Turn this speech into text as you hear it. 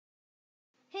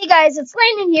Hey guys, it's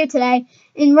Landon here today,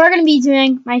 and we're going to be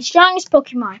doing my strongest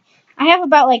Pokemon. I have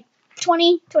about like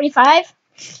 20, 25.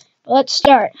 Let's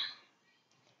start.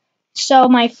 So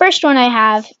my first one I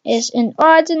have is an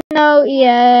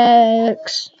Audino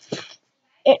EX.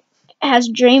 It has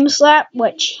Dream Slap,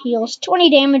 which heals 20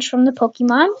 damage from the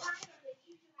Pokemon.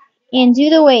 And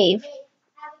Do the Wave,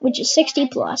 which is 60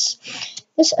 plus.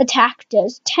 This attack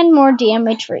does 10 more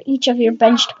damage for each of your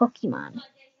benched Pokemon.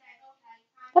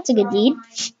 That's a good deed.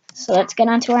 So let's get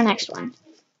on to our next one.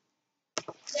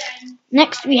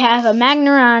 Next, we have a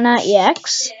Magnerana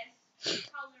EX.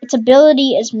 Its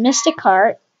ability is Mystic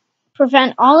Heart.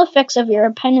 Prevent all effects of your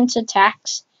opponent's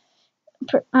attacks,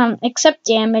 except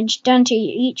damage done to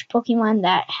each Pokemon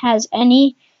that has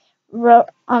any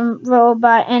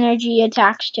robot energy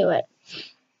attached to it.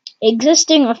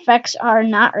 Existing effects are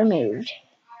not removed.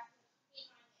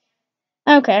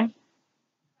 Okay.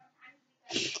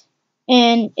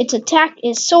 And its attack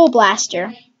is Soul Blaster.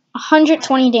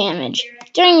 120 damage.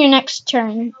 During your next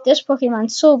turn, this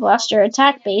Pokemon's Soul Blaster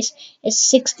attack base is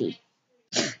 60.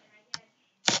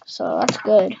 So that's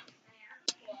good.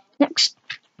 Next,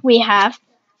 we have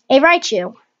a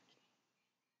Raichu.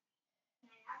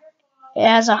 It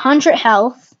has 100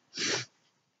 health,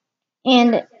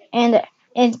 and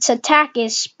its attack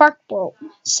is Spark Bolt,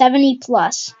 70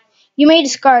 plus. You may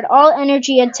discard all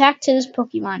energy attacked to this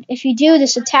Pokemon. If you do,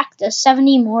 this attack does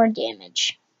 70 more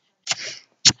damage.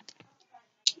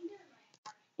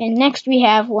 And next we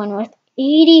have one with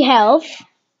 80 health,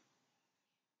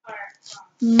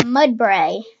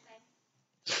 Mudbray.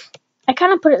 I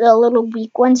kind of put the little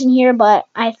weak ones in here, but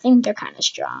I think they're kind of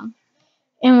strong.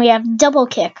 And we have Double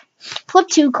Kick. Flip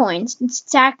 2 coins. Its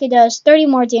attack does 30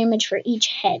 more damage for each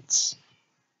heads.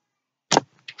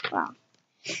 Wow.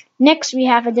 Next we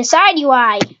have a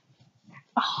Decidueye.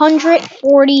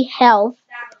 140 health.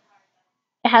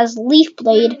 It has Leaf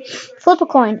Blade. Flip a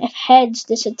coin. If heads,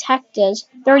 this attack does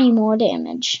 30 more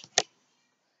damage.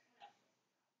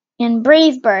 And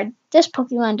Brave Bird. This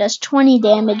Pokemon does 20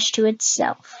 damage to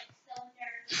itself.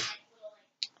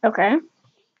 Okay.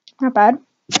 Not bad.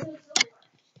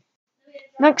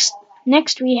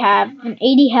 Next we have an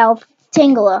 80 health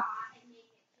Tangela.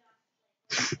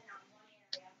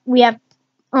 We have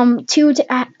two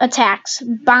attacks.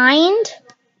 Bind.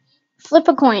 Flip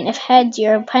a coin. If heads,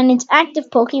 your opponent's active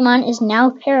Pokemon is now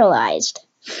paralyzed.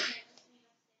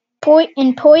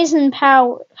 Poison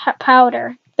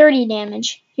Powder. 30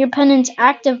 damage. Your opponent's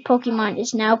active Pokemon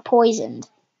is now poisoned.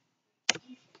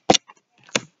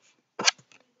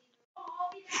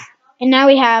 And now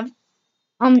we have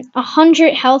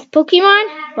 100 health Pokemon,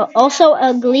 but also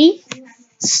ugly,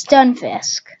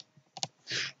 Stunfisk.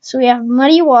 So we have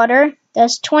Muddy Water,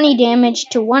 does 20 damage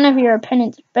to one of your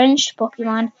opponent's benched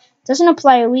Pokemon, doesn't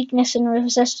apply a weakness and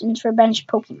resistance for benched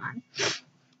Pokemon.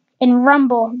 And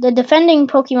Rumble, the defending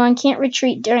Pokemon can't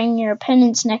retreat during your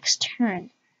opponent's next turn.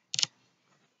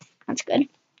 That's good.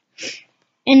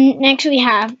 And next we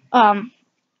have an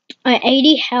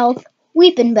 80 health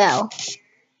Weepinbell.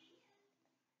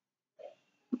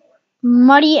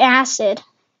 Muddy Acid,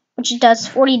 which does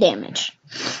 40 damage.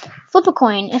 Flip a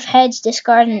coin. If heads,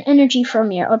 discard an energy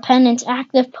from your opponent's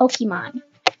active Pokemon.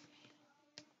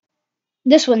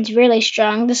 This one's really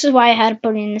strong. This is why I had to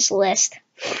put it in this list.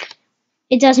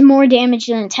 It does more damage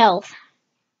than its health.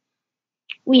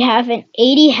 We have an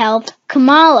 80 health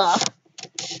Kamala.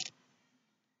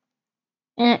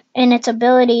 And its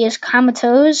ability is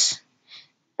Comatose.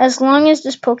 As long as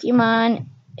this Pokemon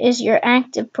is your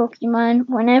active Pokemon,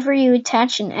 whenever you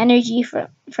attach an energy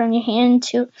from your hand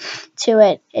to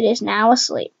it, it is now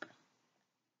asleep.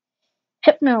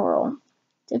 Hypno Roll.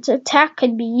 Its attack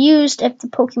can be used if the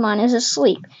Pokemon is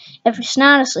asleep. If it's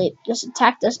not asleep, this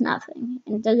attack does nothing,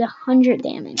 and it does 100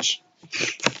 damage.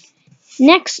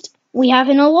 Next, we have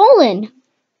an Alolan.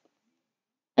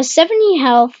 A 70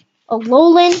 health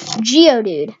Alolan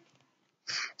Geodude.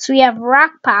 So we have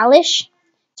Rock Polish.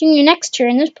 During your next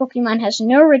turn, this Pokemon has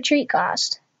no retreat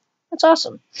cost. That's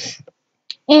awesome.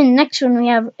 And next one we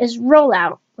have is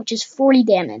Rollout, which is 40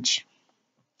 damage.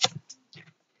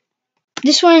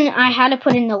 This one I had to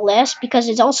put in the list because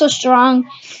it's also strong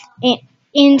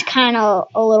and kind of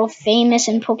a little famous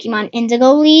in Pokemon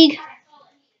Indigo League.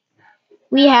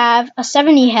 We have a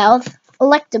 70 health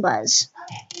Electabuzz.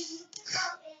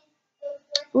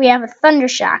 We have a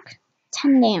Thundershock,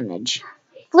 10 damage.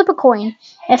 Flip a coin.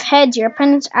 If heads, your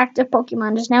opponent's active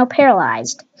Pokemon is now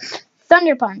paralyzed.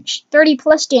 Thunder Punch, 30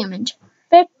 plus damage.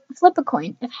 Flip a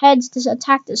coin. If heads, this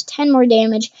attack does 10 more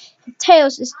damage. If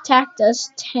tails, this attack does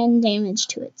 10 damage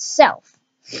to itself.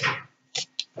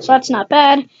 So that's not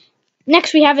bad.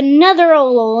 Next, we have another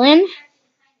Alolan.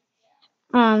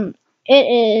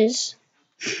 it is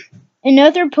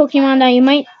another Pokemon that you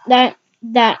might that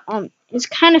is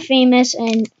kind of famous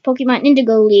in Pokemon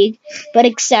Indigo League, but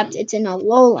except it's an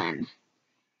Alolan.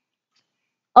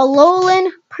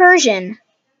 Alolan Persian.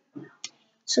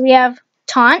 So we have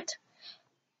Taunt.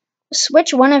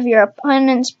 Switch one of your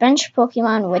opponent's bench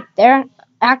Pokemon with their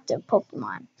active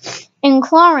Pokemon. And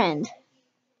Chlorinde,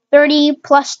 30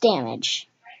 plus damage.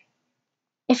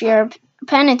 If your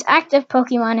opponent's active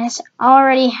Pokemon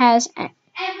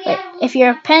if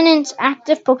your opponent's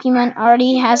active Pokemon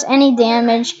already has any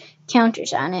damage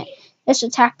counters on it, this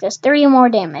attack does 30 more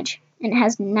damage and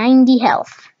has 90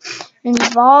 health. It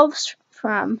evolves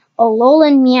from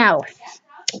Alolan Meowth.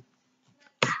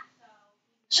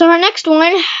 So our next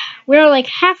one, we're like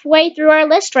halfway through our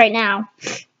list right now.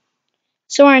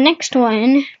 So our next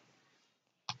one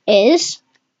is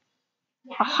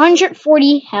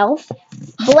 140 health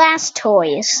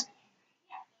Blastoise.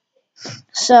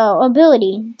 So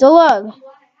ability, Delug.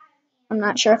 I'm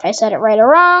not sure if I said it right or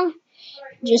wrong.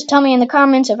 Just tell me in the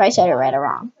comments if I said it right or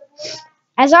wrong.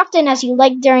 As often as you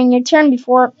like during your turn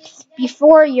before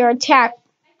your attack,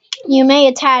 you may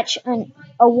attach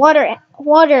a water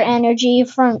energy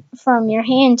from your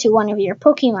hand to one of your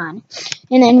Pokemon.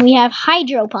 And then we have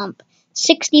Hydro Pump,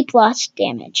 60 plus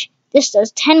damage. This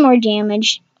does 10 more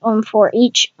damage for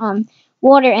each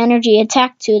water energy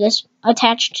attached to this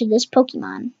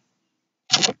Pokemon.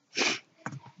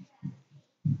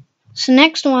 So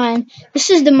next one, this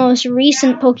is the most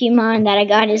recent Pokemon that I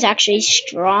got, is actually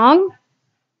Strong.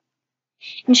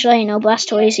 And should I know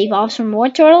Blastoise evolves from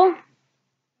Wartortle?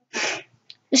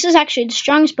 This is actually the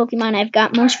strongest Pokemon I've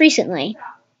got most recently.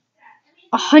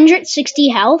 160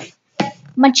 health,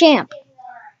 Machamp.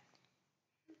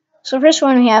 So first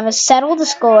one we have is Settle the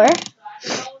Score.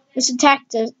 This attack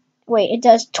it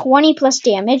does 20 plus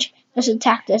damage. This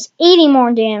attack does 80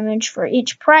 more damage for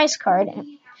each prize card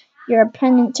your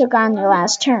opponent took on their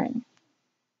last turn.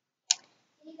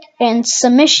 And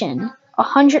Submission,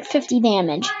 150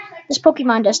 damage. This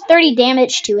Pokemon does 30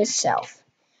 damage to itself.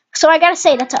 So I gotta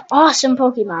say, that's an awesome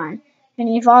Pokemon. And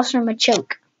he evolves from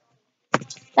Machoke.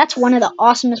 That's one of the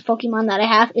awesomest Pokemon that I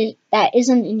have that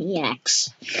isn't an EX.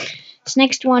 This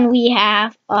next one we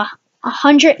have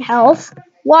 100 health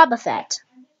Wobbuffet.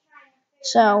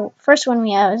 So first one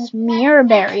we have is Mirror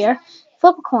Barrier.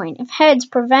 Flip a coin. If heads,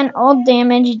 prevent all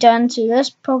damage done to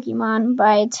this Pokemon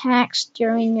by attacks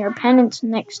during your opponent's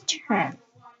next turn.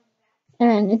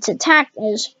 And its attack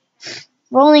is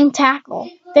Rolling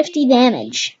Tackle, 50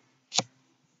 damage.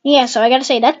 Yeah, so I gotta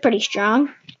say, that's pretty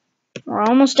strong. We're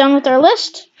almost done with our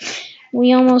list. We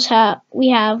have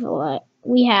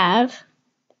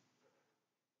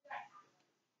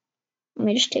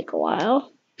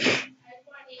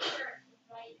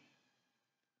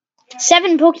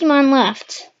 7 Pokemon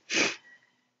left.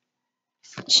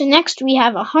 So next we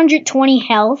have 120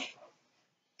 health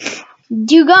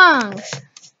Dugong.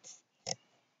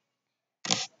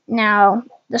 Now,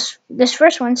 this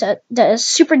first one does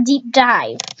Super Deep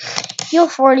Dive. Heal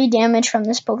 40 damage from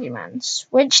this Pokemon.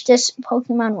 Switch this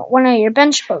Pokemon with one of your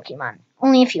bench Pokemon.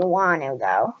 Only if you want to,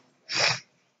 though.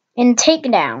 And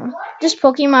Takedown. This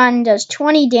Pokemon does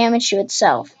 20 damage to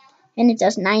itself, and it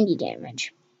does 90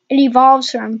 damage. It evolves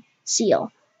from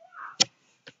Seal.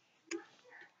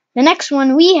 The next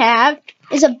one we have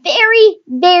is a very,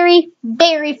 very,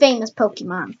 very famous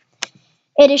Pokemon.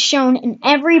 It is shown in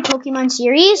every Pokemon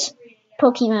series.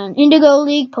 Pokemon Indigo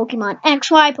League, Pokemon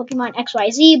XY, Pokemon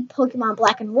XYZ, Pokemon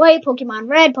Black and White, Pokemon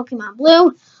Red, Pokemon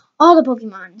Blue, all the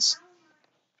Pokemons.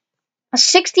 A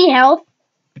 60 health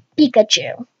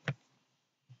Pikachu.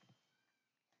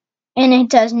 And it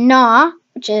does Gnaw,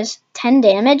 which is 10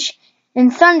 damage,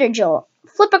 and Thunder Jolt.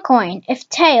 Flip a coin. If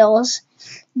tails,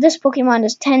 this Pokemon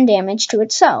does 10 damage to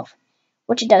itself,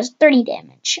 which it does 30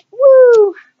 damage.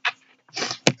 Woo!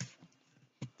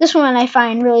 This one I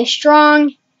find really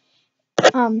strong.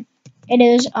 It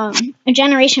is a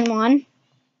Generation 1.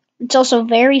 It's also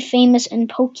very famous in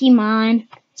Pokemon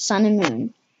Sun and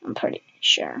Moon. I'm pretty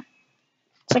sure.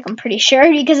 It's like I'm pretty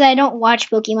sure because I don't watch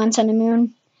Pokemon Sun and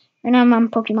Moon. Right now I'm on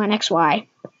Pokemon XY.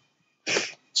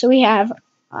 So we have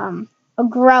a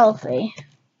Growlithe.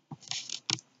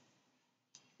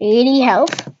 80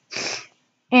 health.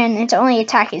 And its only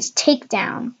attack is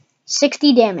Takedown.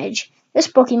 60 damage. This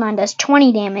Pokemon does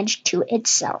 20 damage to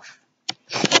itself.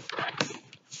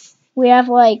 We have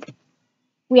 4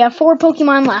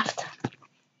 Pokemon left.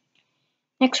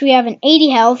 Next we have an 80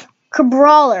 health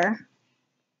Crabrawler.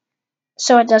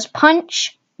 So it does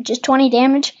Punch, which is 20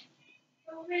 damage,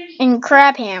 and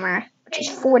Crabhammer, which is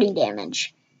 40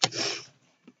 damage.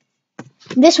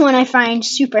 This one I find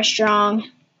super strong.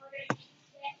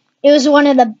 It was one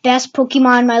of the best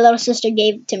Pokemon my little sister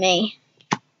gave to me.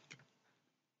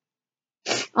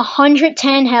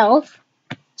 110 health,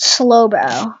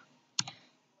 Slowbro.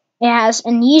 It has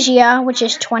Amnesia, which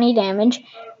is 20 damage.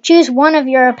 Choose one of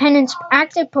your opponent's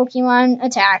active Pokemon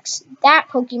attacks. That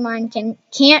Pokemon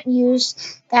can't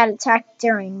use that attack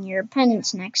during your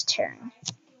opponent's next turn.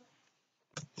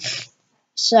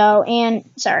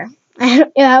 Sorry,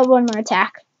 I have one more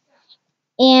attack.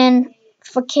 And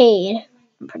Facade,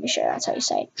 I'm pretty sure that's how you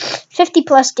say it. 50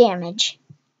 plus damage.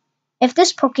 If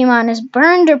this Pokemon is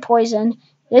burned or poisoned,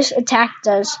 this attack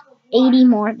does 80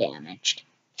 more damage.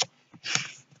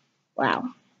 Wow.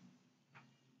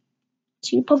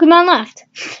 2 Pokemon left.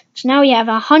 So now we have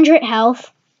 100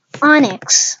 health,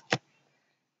 Onix.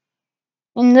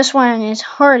 And this one is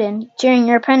hardened. During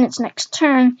your opponent's next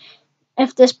turn,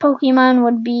 if this Pokemon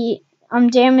would be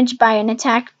damaged by an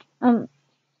attack,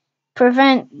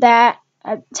 prevent that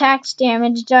attack's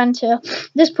damage done to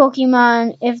this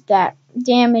Pokemon if that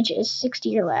damage is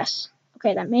 60 or less.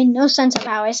 Okay, that made no sense of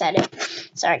how I said it.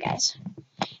 Sorry, guys.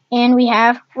 And we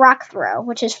have Rock Throw,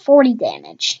 which is 40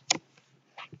 damage.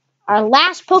 Our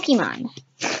last Pokemon.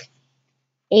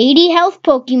 80 health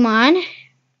Pokemon.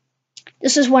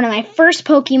 This is one of my first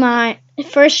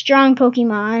strong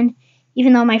Pokemon,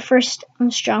 even though my first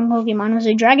strong Pokemon was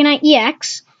a Dragonite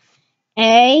EX.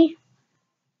 A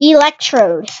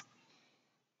Electrode.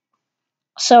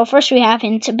 So first we have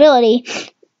its ability,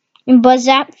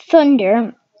 Buzzap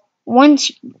Thunder.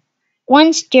 Once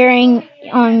during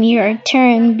your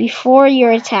turn before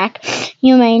your attack,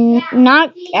 you may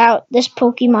knock out this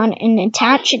Pokemon and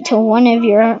attach it to one of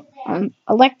your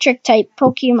electric type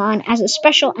Pokemon as a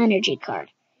special energy card.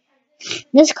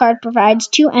 This card provides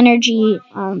 2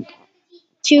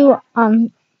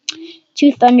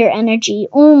 thunder energy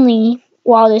only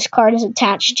while this card is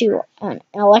attached to an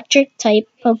electric type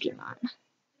Pokemon.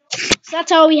 So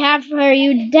that's all we have for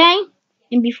you today.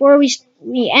 And before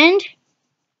we end,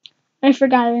 I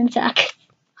forgot an attack.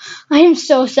 I am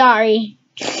so sorry.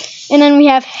 And then we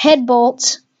have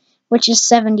Headbolt, which is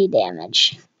 70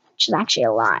 damage, which is actually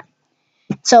a lot.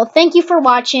 So thank you for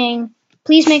watching.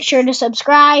 Please make sure to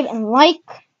subscribe and like.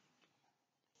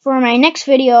 For my next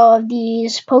video of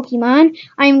these Pokemon,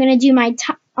 I'm gonna do my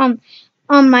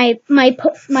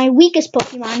my weakest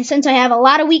Pokemon. Since I have a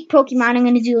lot of weak Pokemon, I'm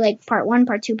gonna do like part 1,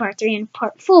 part 2, part 3, and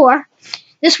part 4.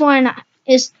 This one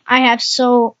is I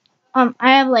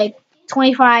have like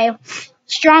 25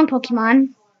 strong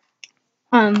Pokemon.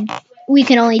 We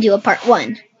can only do a part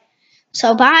 1.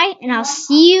 So bye, and I'll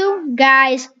see you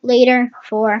guys later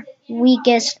for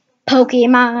weakest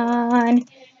Pokemon.